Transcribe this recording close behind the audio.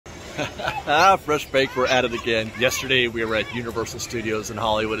Fresh Baked, we're at it again. Yesterday we were at Universal Studios in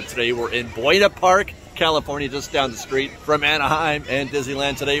Hollywood, and today we're in Buena Park, California, just down the street from Anaheim and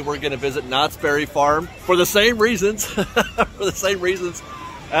Disneyland. Today we're going to visit Knott's Berry Farm for the same reasons,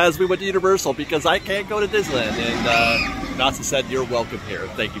 as we went to Universal, because I can't go to Disneyland. And Knott's said, you're welcome here.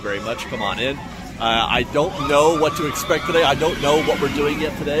 Thank you very much. Come on in. I don't know what to expect today. I don't know what we're doing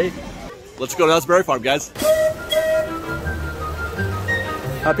yet today. Let's go to Knott's Berry Farm, guys.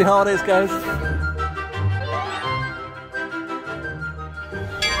 Happy holidays, guys.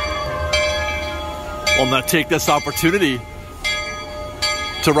 Well, I'm going to take this opportunity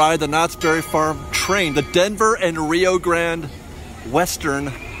to ride the Knott's Berry Farm train, the Denver and Rio Grande Western.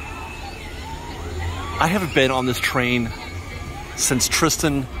 I haven't been on this train since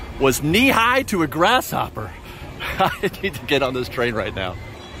Tustin was knee-high to a grasshopper. I need to get on this train right now.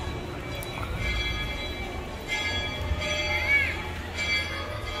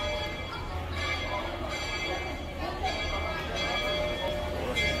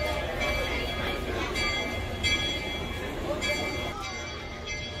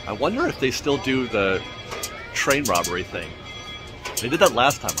 I wonder if they still do the train robbery thing. They did that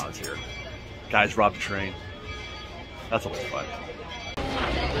last time I was here. Guys robbed a train. That's always fun.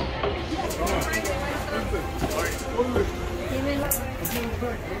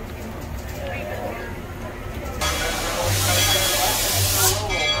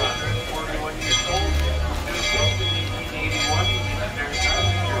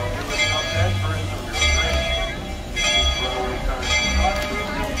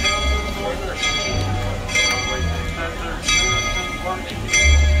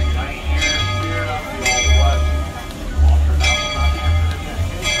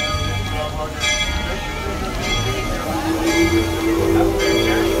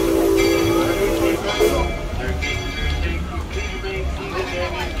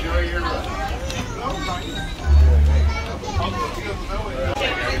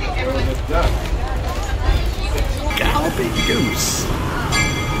 Galloping goose.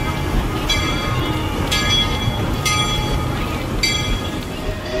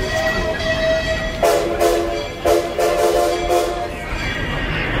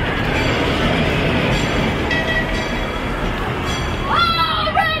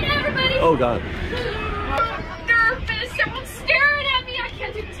 Oh God. I'm nervous. Everyone's staring at me. I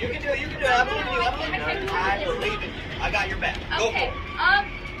can't do this. You can do it. You can do it. I believe you. I believe it. I got your back. Okay.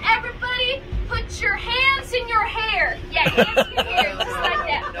 Everybody, put your hands in your hair. Yeah, hands in your hair, just like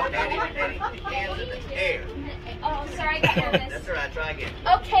that. No, hands in the air. Oh, sorry, I got nervous. That's all right. Try again.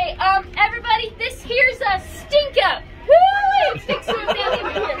 Okay. Everybody, this here's a stink up. Woo! It stinks so bad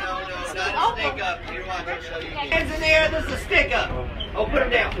over here. No, not a stink up. Here, watch. I'll show you. Hands in the air. This is a stick up. Oh, put them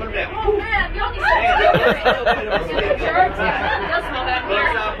down. Put them down. Oh man, y'all need to do it. Jerks. Yeah, that's not that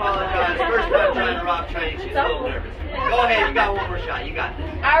Folks, I apologize. First time trying to rob train. She's a little nervous. Go ahead. You got one more shot. You got this.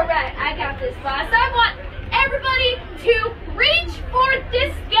 All right, I got this, boss. I want everybody to reach for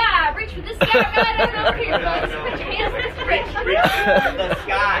this guy. Reach for this guy right over here, boss. Put your hands in this Reach for the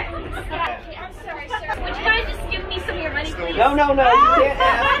sky. Okay, I'm sorry, sir. Would you guys just give me some of your money, please? No. You can't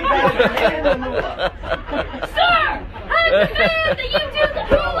ask. You got to demand the moolah. Sir, I demand that you do the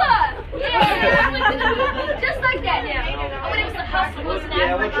hula. Yeah, I went to the hula. Just like that now. Oh, it was the hustle, wasn't it?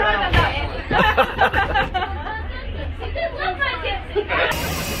 Yeah, we'll try. See, they love my dancing.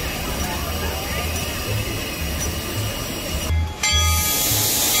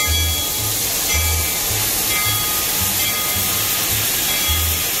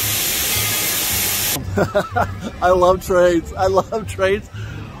 I love trains. I love trains.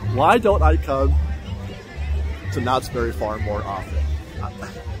 Why don't I come to Knott's Berry Farm more often?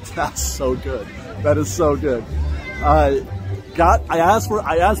 That's so good. That is so good. I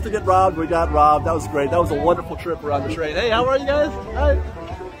asked to get robbed. We got robbed. That was great. That was a wonderful trip around the train. Hey, how are you guys? Hi.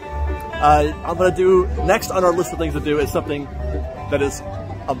 I'm gonna do next on our list of things to do is something that is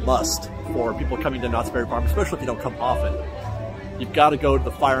a must for people coming to Knott's Berry Farm, especially if you don't come often. You've got to go to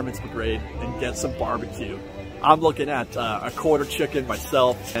the Fireman's Brigade and get some barbecue. I'm looking at a quarter chicken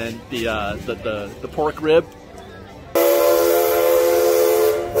myself and the pork rib.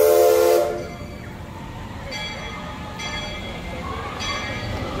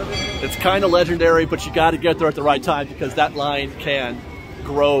 It's kind of legendary, but you got to get there at the right time because that line can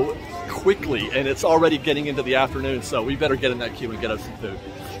grow quickly, and it's already getting into the afternoon, so we better get in that queue and get us some food.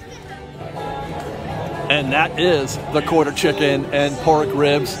 And that is the quarter chicken and pork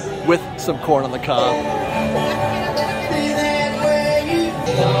ribs with some corn on the cob.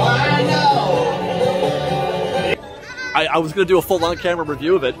 I was going to do a full on-camera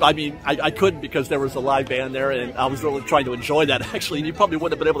review of it. I mean, I couldn't because there was a live band there, and I was really trying to enjoy that, actually, and you probably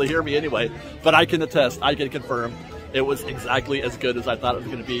wouldn't have been able to hear me anyway. But I can attest, I can confirm, it was exactly as good as I thought it was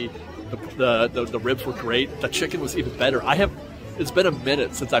going to be. The ribs were great. The chicken was even better. It's been a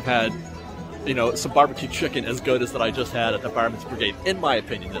minute since I've had, you know, some barbecue chicken as good as that I just had at the Fireman's Brigade, in my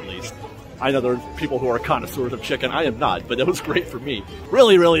opinion at least. I know there are people who are connoisseurs of chicken. I am not, but it was great for me.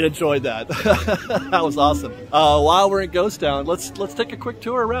 Really, really enjoyed that. That was awesome. While we're in Ghost Town, let's take a quick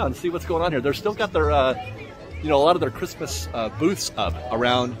tour around, see what's going on here. They've still got their, you know, a lot of their Christmas booths up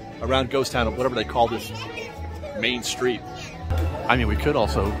around Ghost Town, or whatever they call this main street. I mean, we could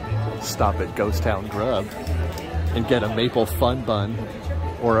also stop at Ghost Town Grub and get a maple fun bun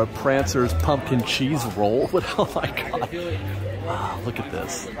or a Prancer's pumpkin cheese roll. Oh my God. Wow, look at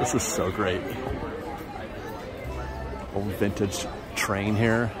this. This is so great. Old vintage train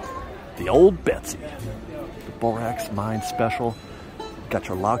here. The Old Betsy. The Borax Mine Special. Got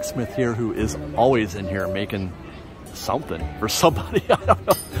your locksmith here who is always in here making something for somebody. I don't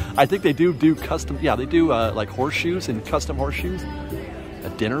know. I think they do custom, yeah, they do like horseshoes and custom horseshoes. A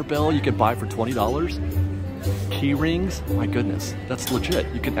dinner bell you can buy for $20. Key rings. My goodness, that's legit.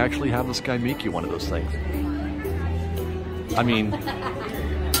 You can actually have this guy make you one of those things. I mean,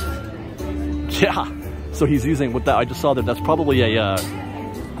 yeah. So he's using what that I just saw there. That's probably a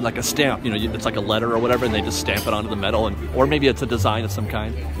like a stamp. You know, it's like a letter or whatever, and they just stamp it onto the metal, or maybe it's a design of some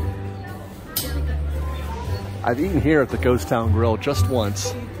kind. I've eaten here at the Ghost Town Grill just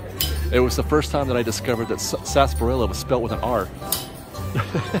once. It was the first time that I discovered that sarsaparilla was spelled with an R.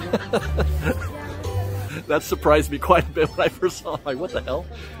 That surprised me quite a bit when I first saw it. I'm like, what the hell?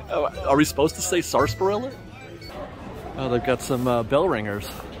 Are we supposed to say sarsaparilla? Oh, they've got some bell ringers.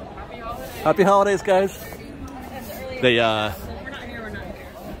 Happy holidays, guys. They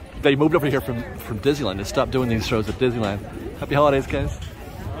moved over here from Disneyland. They stopped doing these shows at Disneyland. Happy holidays, guys.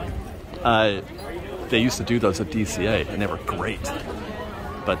 They used to do those at DCA, and they were great.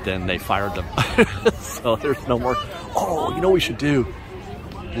 But then they fired them. So there's no more. Oh, you know what we should do?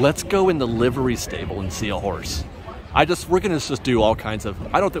 Let's go in the livery stable and see a horse. We're gonna just do all kinds of,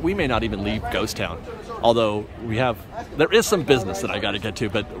 I don't think, we may not even leave Ghost Town. Although there is some business that I gotta get to,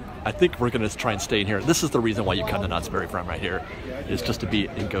 but I think we're gonna try and stay in here. This is the reason why you come to Knott's Berry Farm right here, is just to be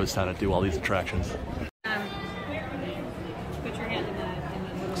in Ghost Town and do all these attractions. Put your hand in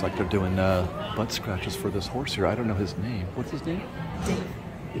the Looks like they're doing butt scratches for this horse here. I don't know his name. What's his name? Dave.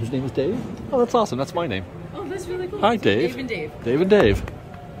 His name is Dave? Oh, that's awesome. That's my name. Oh, that's really cool. Hi, Dave. Dave and Dave. Dave and Dave.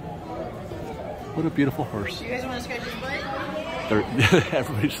 What a beautiful horse. You guys want to scratch his butt?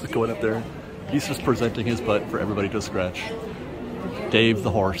 Everybody's just going up there. He's just presenting his butt for everybody to scratch. Dave the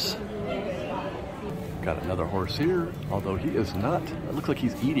horse. Got another horse here, although he is not. It looks like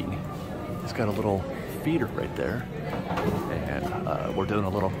he's eating. He's got a little feeder right there. And we're doing a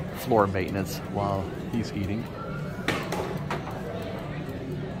little floor maintenance while he's eating.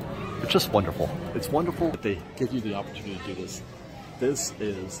 It's just wonderful. It's wonderful that they give you the opportunity to do this. This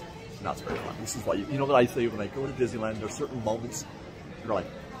is Knott's Berry Farm. This is why, you know what I say when I go to Disneyland, there's certain moments you're like,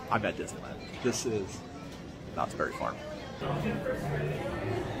 I'm at Disneyland. This is Knott's Berry Farm.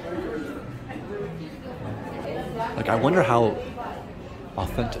 Like, I wonder how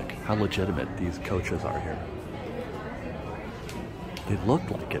authentic, how legitimate these coaches are here. They look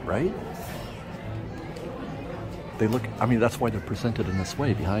like it, right? They look, I mean, that's why they're presented in this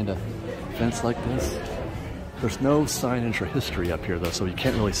way, behind a fence like this. There's no signage or history up here, though, so you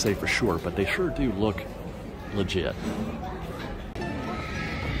can't really say for sure, but they sure do look legit.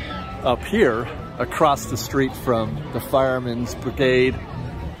 Up here, across the street from the Fireman's Brigade,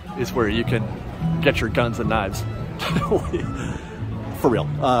 is where you can get your guns and knives. For real.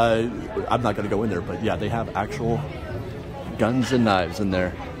 I'm not going to go in there, but yeah, they have actual guns and knives in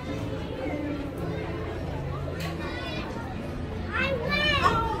there.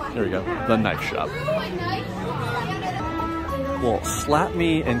 There we go, the knife shop. Well, slap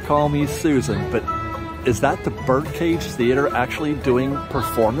me and call me Susan, but is that the Birdcage Theater actually doing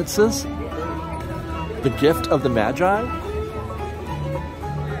performances? The Gift of the Magi?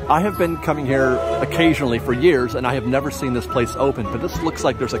 I have been coming here occasionally for years, and I have never seen this place open, but this looks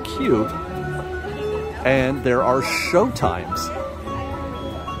like there's a queue, and there are show times.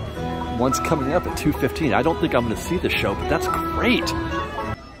 One's coming up at 2:15. I don't think I'm going to see the show, but that's great.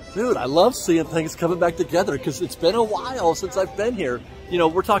 Dude, I love seeing things coming back together because it's been a while since I've been here. You know,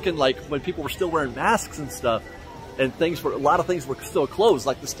 we're talking like when people were still wearing masks and stuff, and a lot of things were still closed,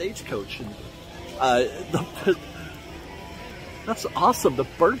 like the Stagecoach. And that's awesome. The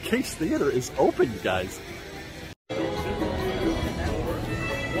Birdcage Theater is open, you guys.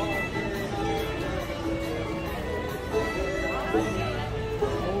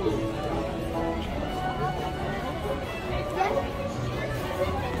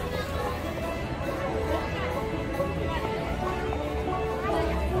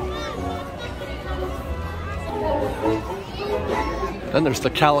 Then there's the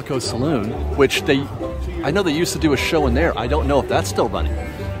Calico Saloon, which I know they used to do a show in there. I don't know if that's still running.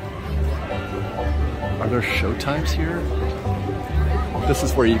 Are there show times here? This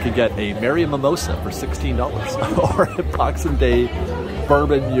is where you can get a Merry Mimosa for $16 or a Boxing Day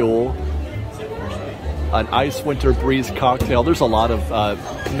Bourbon Mule, an Ice Winter Breeze cocktail. There's a lot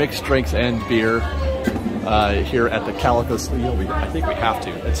of mixed drinks and beer here at the Calico Saloon. I think we have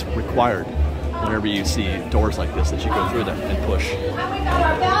to. It's required whenever you see doors like this that you go through them and push. And we got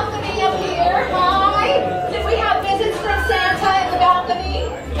our balcony up here. Hi. Did we have visits from Santa in the balcony?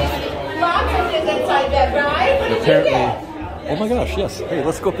 Lots of visits, I bet, right? What did Apparently, you get? oh my gosh, yes. Hey,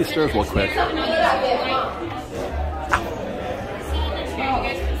 let's go up these stairs real quick. Something good I bet, huh?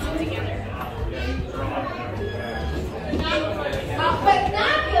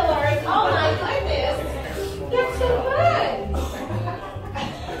 Binoculars. Oh my goodness. That's so good.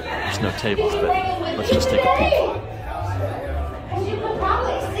 There's no tables, but let's just take a peek. And you could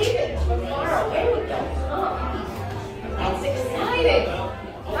probably see it from far away with those, huh? That's exciting.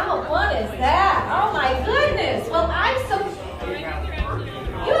 How fun is that? Oh my goodness. Well, I'm so...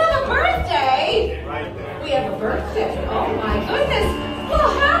 You have a birthday? We have a birthday. Oh my goodness. Well,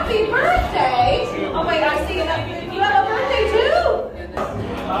 happy birthday. Oh wait, I see it. You have a birthday too?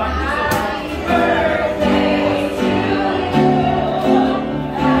 Happy birthday to you.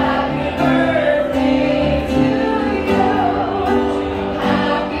 Happy birthday to you.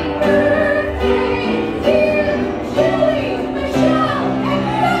 Happy birthday, dear Julie, Michelle, and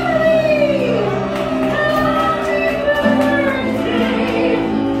Emily. Happy birthday to you.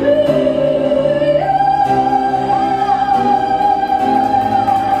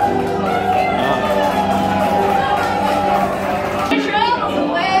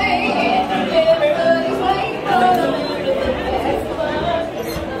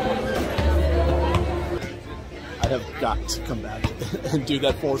 Got to come back and do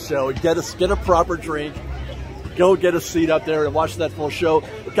that full show. Get a proper drink. Go get a seat up there and watch that full show.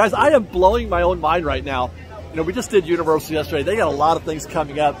 But guys, I am blowing my own mind right now. You know, we just did Universal yesterday. They got a lot of things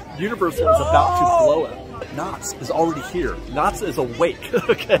coming up. Universal is about to blow it. Knott's is already here. Knott's is awake,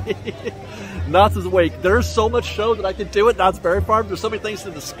 okay? Knott's is awake. There's so much show that I can do at Knott's Berry Farm. There's so many things to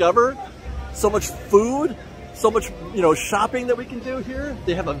discover, so much food, so much, you know, shopping that we can do here.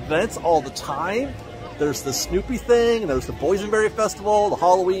 They have events all the time. There's the Snoopy thing, there's the Boysenberry Festival, the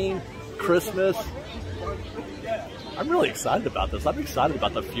Halloween, Christmas. I'm really excited about this. I'm excited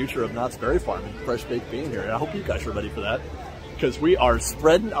about the future of Knott's Berry Farm and Fresh Baked being here. And I hope you guys are ready for that, because we are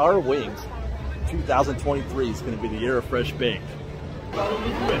spreading our wings. 2023 is going to be the year of Fresh Baked.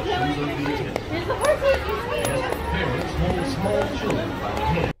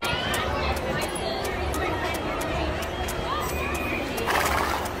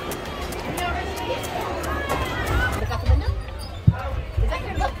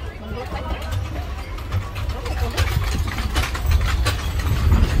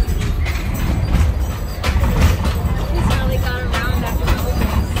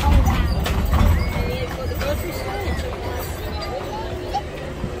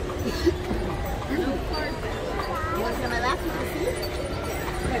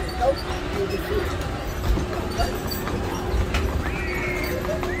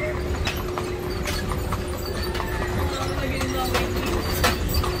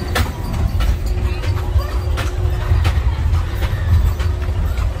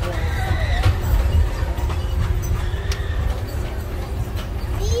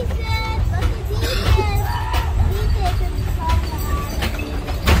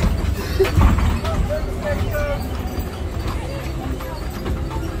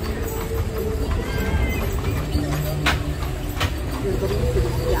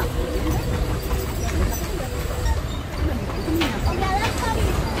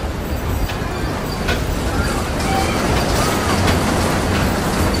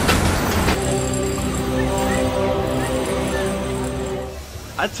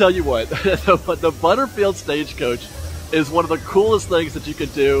 I tell you what, the Butterfield Stagecoach is one of the coolest things that you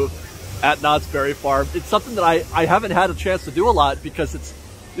could do at Knott's Berry Farm. It's something that I haven't had a chance to do a lot because it's,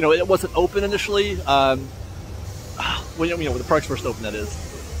 you know, it wasn't open initially. When the parks first opened, that is.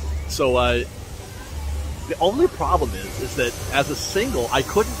 So the only problem is that as a single, I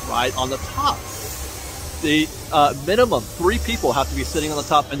couldn't ride on the top. The minimum 3 people have to be sitting on the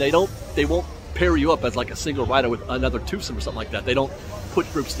top, and they won't pair you up as like a single rider with another twosome or something like that. They don't put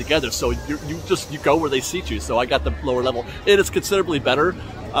groups together, so you go where they seat you. So I got the lower level. It is considerably better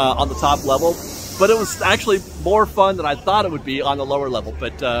on the top level, but it was actually more fun than I thought it would be on the lower level.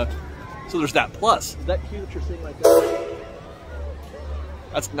 But so there's that. Plus, is that queue that you're seeing right there?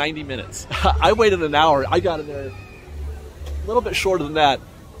 That's 90 minutes. I waited an hour. I got in there little bit shorter than that,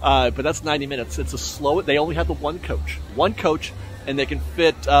 but that's 90 minutes. It's a slow. They only have the one coach, and they can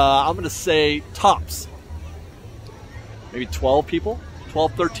fit. I'm going to say tops, maybe 12 people,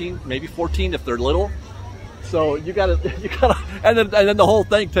 12, 13, maybe 14 if they're little. So you gotta, and then the whole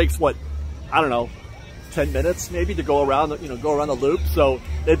thing takes what, I don't know, 10 minutes maybe to go around, go around the loop. So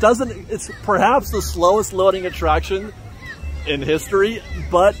it's perhaps the slowest loading attraction in history,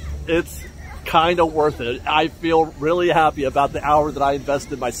 but it's kind of worth it. I feel really happy about the hour that I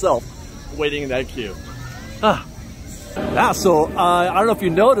invested myself waiting in that queue. Yeah, so I don't know if you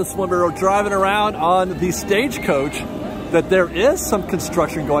noticed when we were driving around on the stagecoach that there is some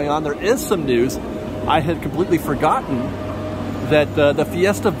construction going on. There is some news. I had completely forgotten that the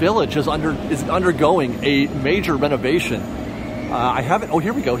Fiesta Village is undergoing a major renovation. I haven't. Oh,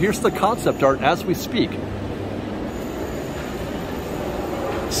 here we go. Here's the concept art as we speak.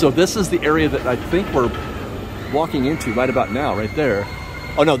 So this is the area that I think we're walking into right about now, right there.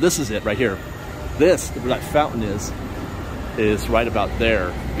 Oh no, this is it right here. This, where that fountain is right about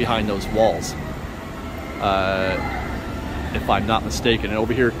there, behind those walls. If I'm not mistaken. And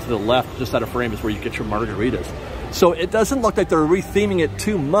over here to the left, just out of frame, is where you get your margaritas. So it doesn't look like they're retheming it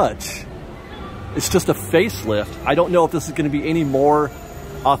too much. It's just a facelift. I don't know if this is going to be any more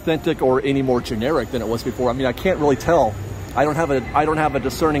authentic or any more generic than it was before. I mean, I can't really tell. I don't have a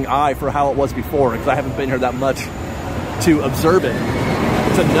discerning eye for how it was before, because I haven't been here that much to observe it,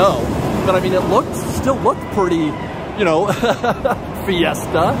 to know. But I mean, it still looked pretty,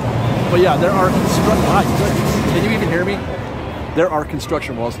 Fiesta. But yeah, there are my goodness. Can you even hear me? There are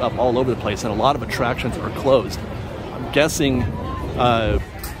construction walls up all over the place, and a lot of attractions are closed. I'm guessing, God,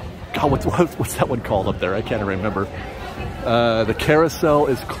 what's that one called up there? I can't remember. The carousel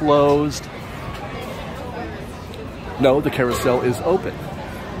is closed. No, the carousel is open.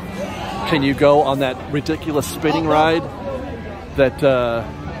 Can you go on that ridiculous spinning ride that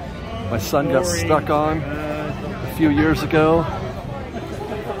my son got stuck on a few years ago?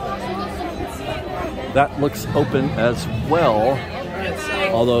 That looks open as well,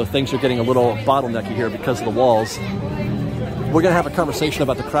 although things are getting a little bottlenecky here because of the walls. We're going to have a conversation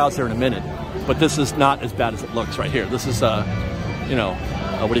about the crowds here in a minute, but this is not as bad as it looks right here. This is, what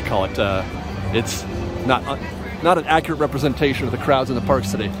do you call it? It's not an accurate representation of the crowds in the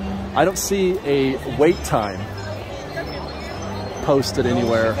parks today. I don't see a wait time posted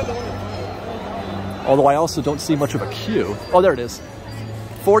anywhere, although I also don't see much of a queue. Oh, there it is.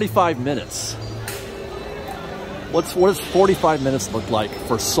 45 minutes. What does 45 minutes look like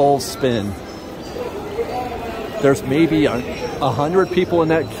for Soul Spin? There's maybe 100 people in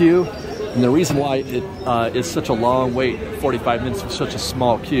that queue, and the reason why it is such a long wait, 45 minutes for such a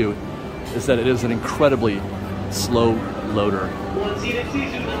small queue, is that it is an incredibly slow loader.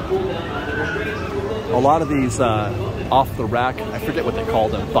 A lot of these off the rack, I forget what they call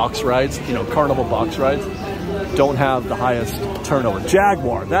them, box rides, carnival box rides, don't have the highest turnover.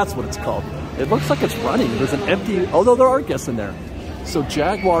 Jaguar, that's what it's called. It looks like it's running. There's an empty, although there are guests in there. So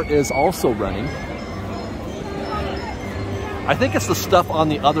Jaguar is also running. I think it's the stuff on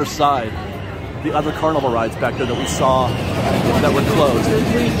the other side, the other carnival rides back there that we saw that were closed.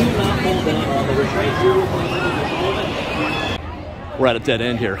 We're at a dead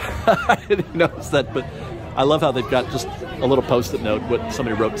end here. I didn't notice that, but I love how they've got just a little post-it note with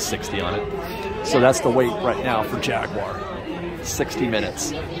somebody wrote 60 on it. So that's the wait right now for Jaguar. 60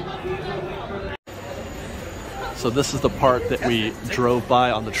 minutes. So this is the part that we drove by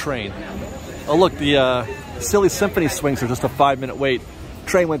on the train. Oh look, the Silly Symphony swings are just a 5-minute wait.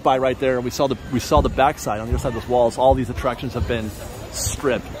 Train went by right there, and we saw the backside on the other side of those walls. All these attractions have been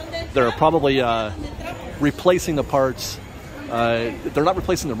stripped. They're probably replacing the parts. They're not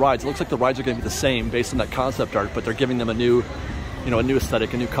replacing the rides. It looks like the rides are going to be the same based on that concept art, but they're giving them a new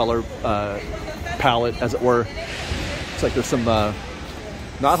aesthetic, a new color palette, as it were. It's like there's some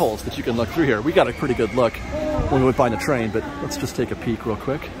knotholes that you can look through here. We got a pretty good look when we went by in the train, but let's just take a peek real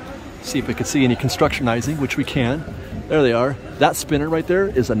quick. See if we can see any constructionizing, which we can. There they are. That spinner right there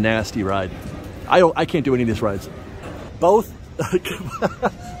is a nasty ride. I can't do any of these rides. Both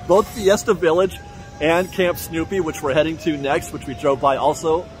Fiesta Village and Camp Snoopy, which we're heading to next, which we drove by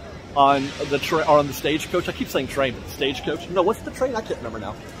also on the stagecoach. I keep saying train, but stagecoach. No, what's the train? I can't remember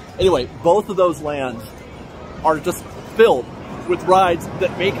now. Anyway, both of those lands are just filled with rides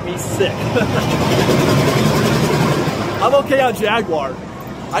that make me sick. I'm okay on Jaguar.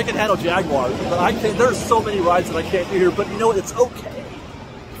 I can handle Jaguar, but I can't. There's so many rides that I can't do here. But you know what? It's okay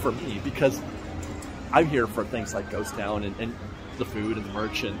for me because I'm here for things like Ghost Town and the food and the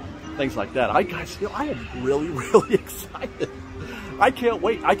merch and things like that. I am really, really excited. I can't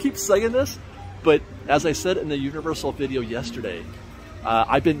wait. I keep saying this, But as I said in the Universal video yesterday,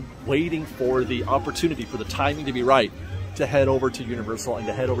 I've been waiting for the opportunity, for the timing to be right, to head over to Universal and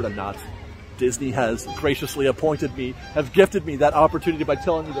to head over to Knott's. Disney has graciously appointed me, have gifted me that opportunity by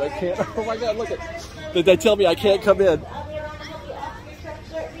telling me that I can't. Oh my God, look at that! They tell me I can't come in.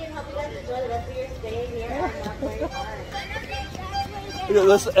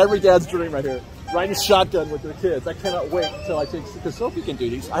 This every dad's dream right here. Riding shotgun with their kids. I cannot wait until I take, because Sophie can do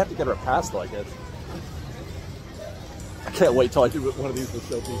these. I have to get her a pass though, I guess. I can't wait till I do one of these with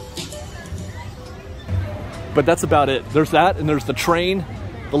Sophie. But that's about it. There's that, and there's the train,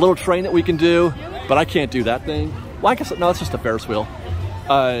 the little train that we can do, but I can't do that thing. Well, I guess, no, it's just a Ferris wheel.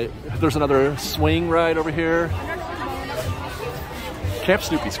 There's another swing ride over here. Camp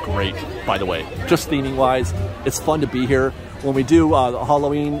Snoopy's great, by the way, just theming wise. It's fun to be here. When we do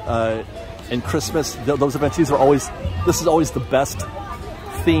Halloween and Christmas, those events, this is always the best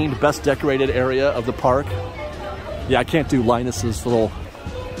themed, best decorated area of the park. Yeah, I can't do Linus's little,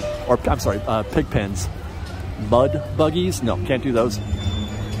 or I'm sorry, pig pens. Mud buggies? No, can't do those.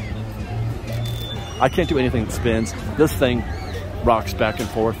 I can't do anything that spins. This thing rocks back and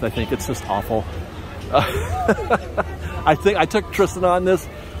forth. I think it's just awful. I think I took Tristan on this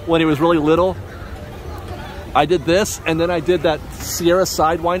when he was really little. I did this, and then I did that Sierra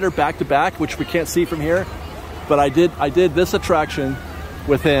Sidewinder back to back, which we can't see from here. But I did this attraction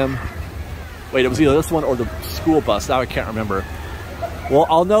with him. Wait, it was either this one or the school bus. Now I can't remember. Well,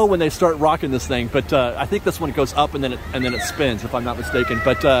 I'll know when they start rocking this thing. But I think this one goes up and then it spins, if I'm not mistaken.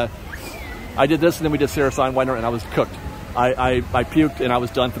 But I did this, and then we did Sierra Sidewinder, and I was cooked. I puked, and I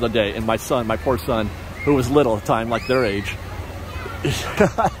was done for the day. And my son, my poor son, who was little at the time, like their age,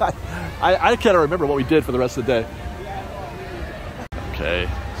 I can't remember what we did for the rest of the day. Okay,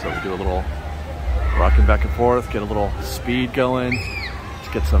 so we do a little rocking back and forth, get a little speed going, let's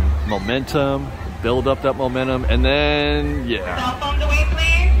get some momentum, build up that momentum, and then, yeah.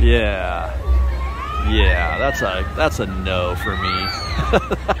 Yeah, that's a no for me.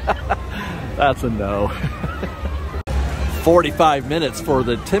 That's a no. 45 minutes for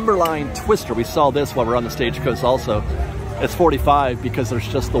the Timberline Twister. We saw this while we're on the Stagecoach also. It's 45 because there's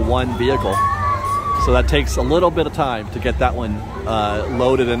just the one vehicle. So that takes a little bit of time to get that one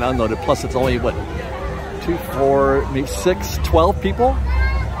loaded and unloaded. Plus it's only, what, 2, 4, maybe 6, 12 people?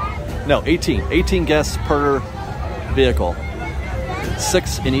 No, 18. 18 guests per vehicle.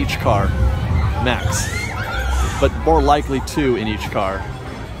 6 in each car, max. But more likely 2 in each car.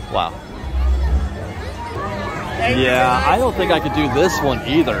 Wow. Yeah, I don't think I could do this one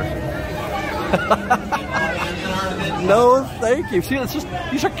either. No, thank you. See, it's just,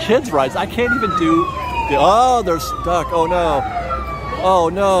 these are kids' rides. I can't even do oh, they're stuck. Oh, no. Oh,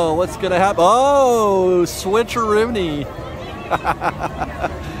 no. What's going to happen? Oh, switcheroony.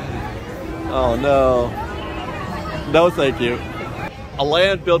 Oh, no. No, thank you. A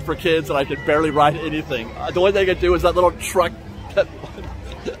land built for kids, and I could barely ride anything. The only thing I could do is that little truck,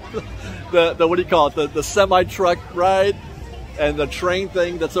 the what do you call it? The semi-truck ride. And the train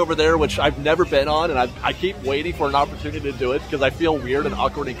thing that's over there, which I've never been on, and I keep waiting for an opportunity to do it because I feel weird and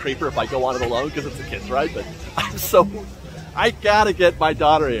awkward and creeper if I go on it alone because it's a kid's ride. But I gotta get my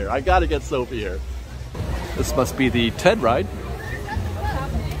daughter here. I gotta get Sophie here. This must be the Ted ride.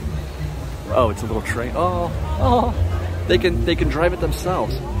 Oh, it's a little train. Oh, they can drive it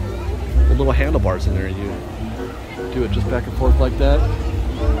themselves. The little handlebars in there, you do it just back and forth like that.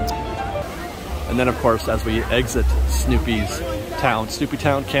 And then, of course, as we exit Snoopy's town, Snoopy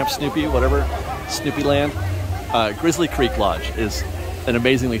Town, Camp Snoopy, whatever, Snoopy Land, Grizzly Creek Lodge is an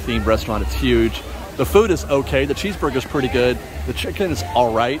amazingly themed restaurant. It's huge. The food is okay. The cheeseburger's pretty good. The chicken is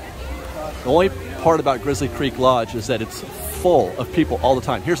all right. The only part about Grizzly Creek Lodge is that it's full of people all the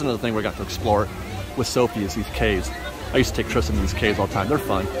time. Here's another thing we got to explore with Sophie is these caves. I used to take Tristan to these caves all the time. They're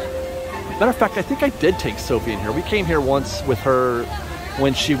fun. Matter of fact, I think I did take Sophie in here. We came here once with her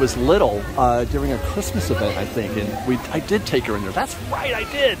when she was little during a Christmas event, I think, and I did take her in there. That's right, I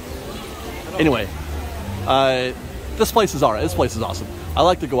did. Anyway, this place is all right. This place is awesome. I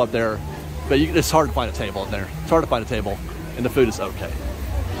like to go up there, but it's hard to find a table in there. It's hard to find a table, and the food is okay.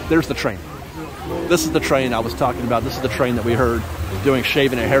 There's the train. This is the train I was talking about. This is the train that we heard doing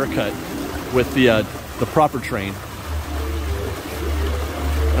shaving a haircut with the proper train.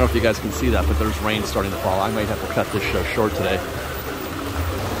 I don't know if you guys can see that, but there's rain starting to fall. I might have to cut this show short today.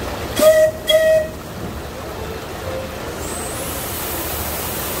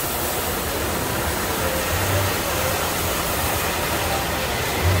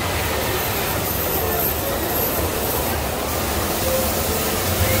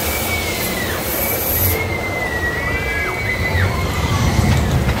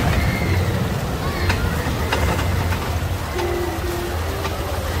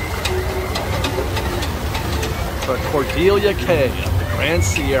 Amelia K of the Grand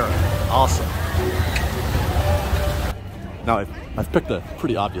Sierra. Awesome. Now, I've picked a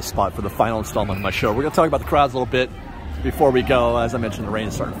pretty obvious spot for the final installment of my show. We're going to talk about the crowds a little bit before we go. As I mentioned, the rain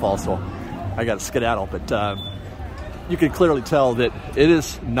is starting to fall, so I got to skedaddle. But you can clearly tell that it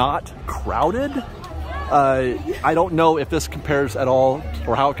is not crowded. I don't know if this compares at all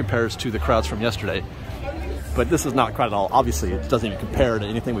or how it compares to the crowds from yesterday, but this is not crowded at all. Obviously, it doesn't even compare to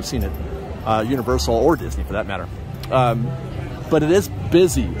anything we've seen at Universal or Disney for that matter. But it is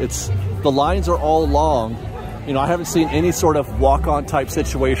busy. The lines are all long. You know, I haven't seen any sort of walk-on type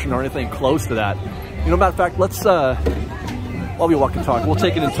situation or anything close to that. You know, matter of fact, let's, while we walk and talk, we'll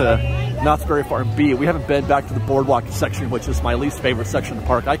take it into Knott's Berry Farm B. We haven't been back to the boardwalk section, which is my least favorite section of the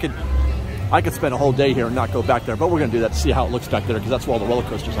park. I could spend a whole day here and not go back there, but we're going to do that to see how it looks back there, because that's where all the roller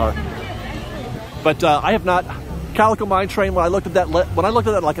coasters are. But I have not. Calico Mine Train, when I looked at that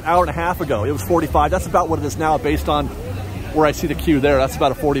like an hour and a half ago, it was 45. That's about what it is now based on where I see the queue there. That's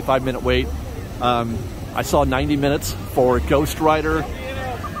about a 45-minute wait. I saw 90 minutes for Ghost Rider,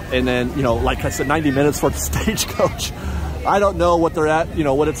 and then, you know, like I said, 90 minutes for the Stagecoach. I don't know what they're at, you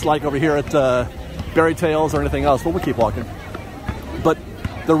know, what it's like over here at Berry Tales or anything else, but we'll keep walking. But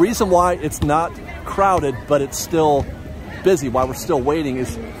the reason why it's not crowded, but it's still busy while we're still waiting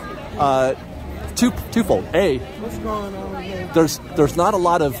is twofold. A, what's going on here? There's not a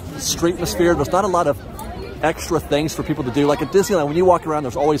lot of streetmosphere. There's not a lot of extra things for people to do. Like at Disneyland, when you walk around,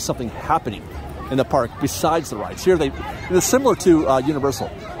 there's always something happening in the park besides the rides. Here, it's similar to Universal.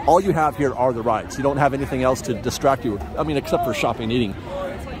 All you have here are the rides. You don't have anything else to distract you. I mean, except for shopping and eating,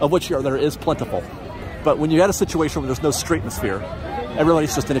 of which there is plentiful. But when you had a situation where there's no streetmosphere,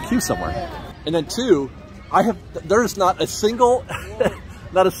 everybody's just in a queue somewhere. And then two, there is not a single,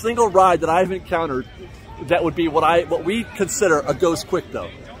 not a single ride that I've encountered that would be what we consider a Ghost Quick though.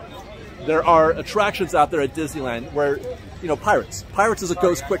 There are attractions out there at Disneyland where, you know, Pirates is a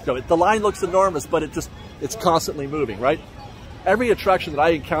Ghost Quick though. The line looks enormous, but it's constantly moving, right? Every attraction that I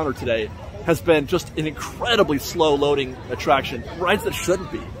encountered today has been just an incredibly slow loading attraction. Rides that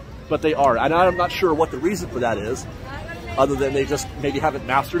shouldn't be, but they are. And I'm not sure what the reason for that is, other than they just maybe haven't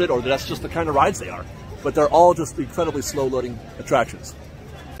mastered it, or that's just the kind of rides they are. But they're all just incredibly slow loading attractions.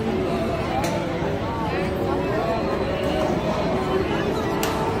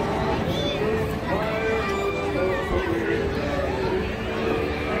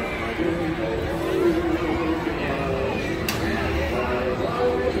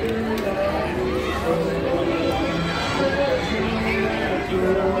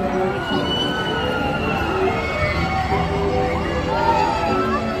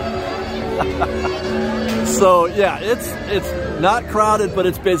 So yeah, it's not crowded, but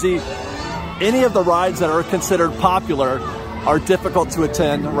it's busy. Any of the rides that are considered popular are difficult to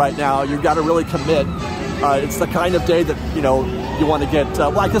attend right now. You've got to really commit. It's the kind of day that, you know, you want to get,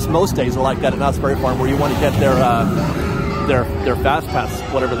 well, I guess most days are like that at Knott's Berry Farm, where you want to get their Fast Pass,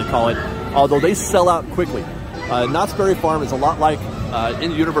 whatever they call it, although they sell out quickly. Knott's Berry Farm is a lot like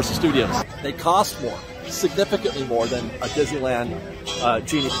in Universal Studios. They cost more, significantly more than a Disneyland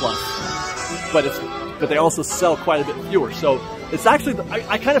Genie Plus, but they also sell quite a bit fewer. So it's actually,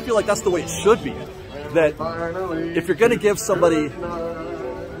 I kind of feel like that's the way it should be. That if you're going to give somebody, if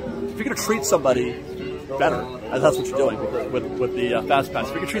you're going to treat somebody better, as that's what you're doing with the Fast Pass,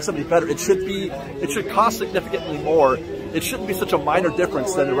 if you're going to treat somebody better, it should cost significantly more. It shouldn't be such a minor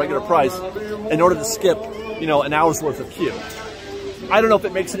difference than the regular price in order to skip, you know, an hour's worth of queue. I don't know if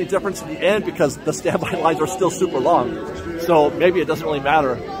it makes any difference in the end, because the standby lines are still super long. So maybe it doesn't really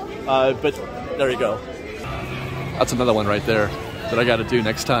matter. But there you go. That's another one right there that I got to do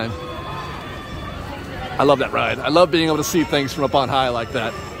next time. I love that ride. I love being able to see things from up on high like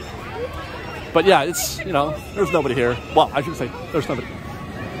that. But yeah, it's, you know, there's nobody here. Well, I should say there's nobody.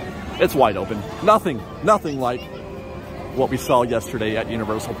 It's wide open. Nothing like what we saw yesterday at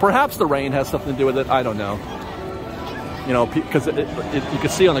Universal. Perhaps the rain has something to do with it. I don't know. You know, because you can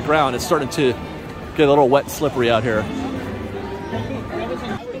see on the ground, it's starting to get a little wet and slippery out here.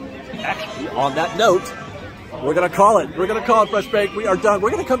 Actually, on that note, we're going to call it. We're going to call it Fresh Bake. We are done.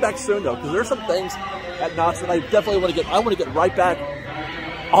 We're going to come back soon, though, because there's some things at Knott's that I definitely want to get right back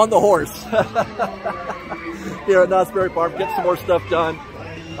on the horse here at Knott's Berry Farm. Get some more stuff done.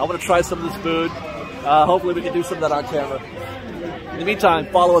 I want to try some of this food. Hopefully we can do some of that on camera. In the meantime,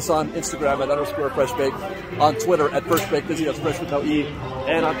 follow us on Instagram at _FreshBake, on Twitter at FreshBakeDisney, that's Fresh with no E,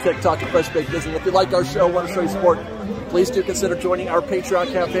 and on TikTok at FreshBakeDisney. If you like our show, want to show your support, please do consider joining our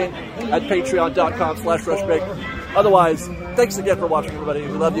Patreon campaign at patreon.com/FreshBake. Otherwise, thanks again for watching, everybody. We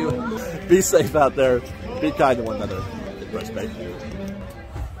love you. Be safe out there. Be kind to one another. Fresh Bake.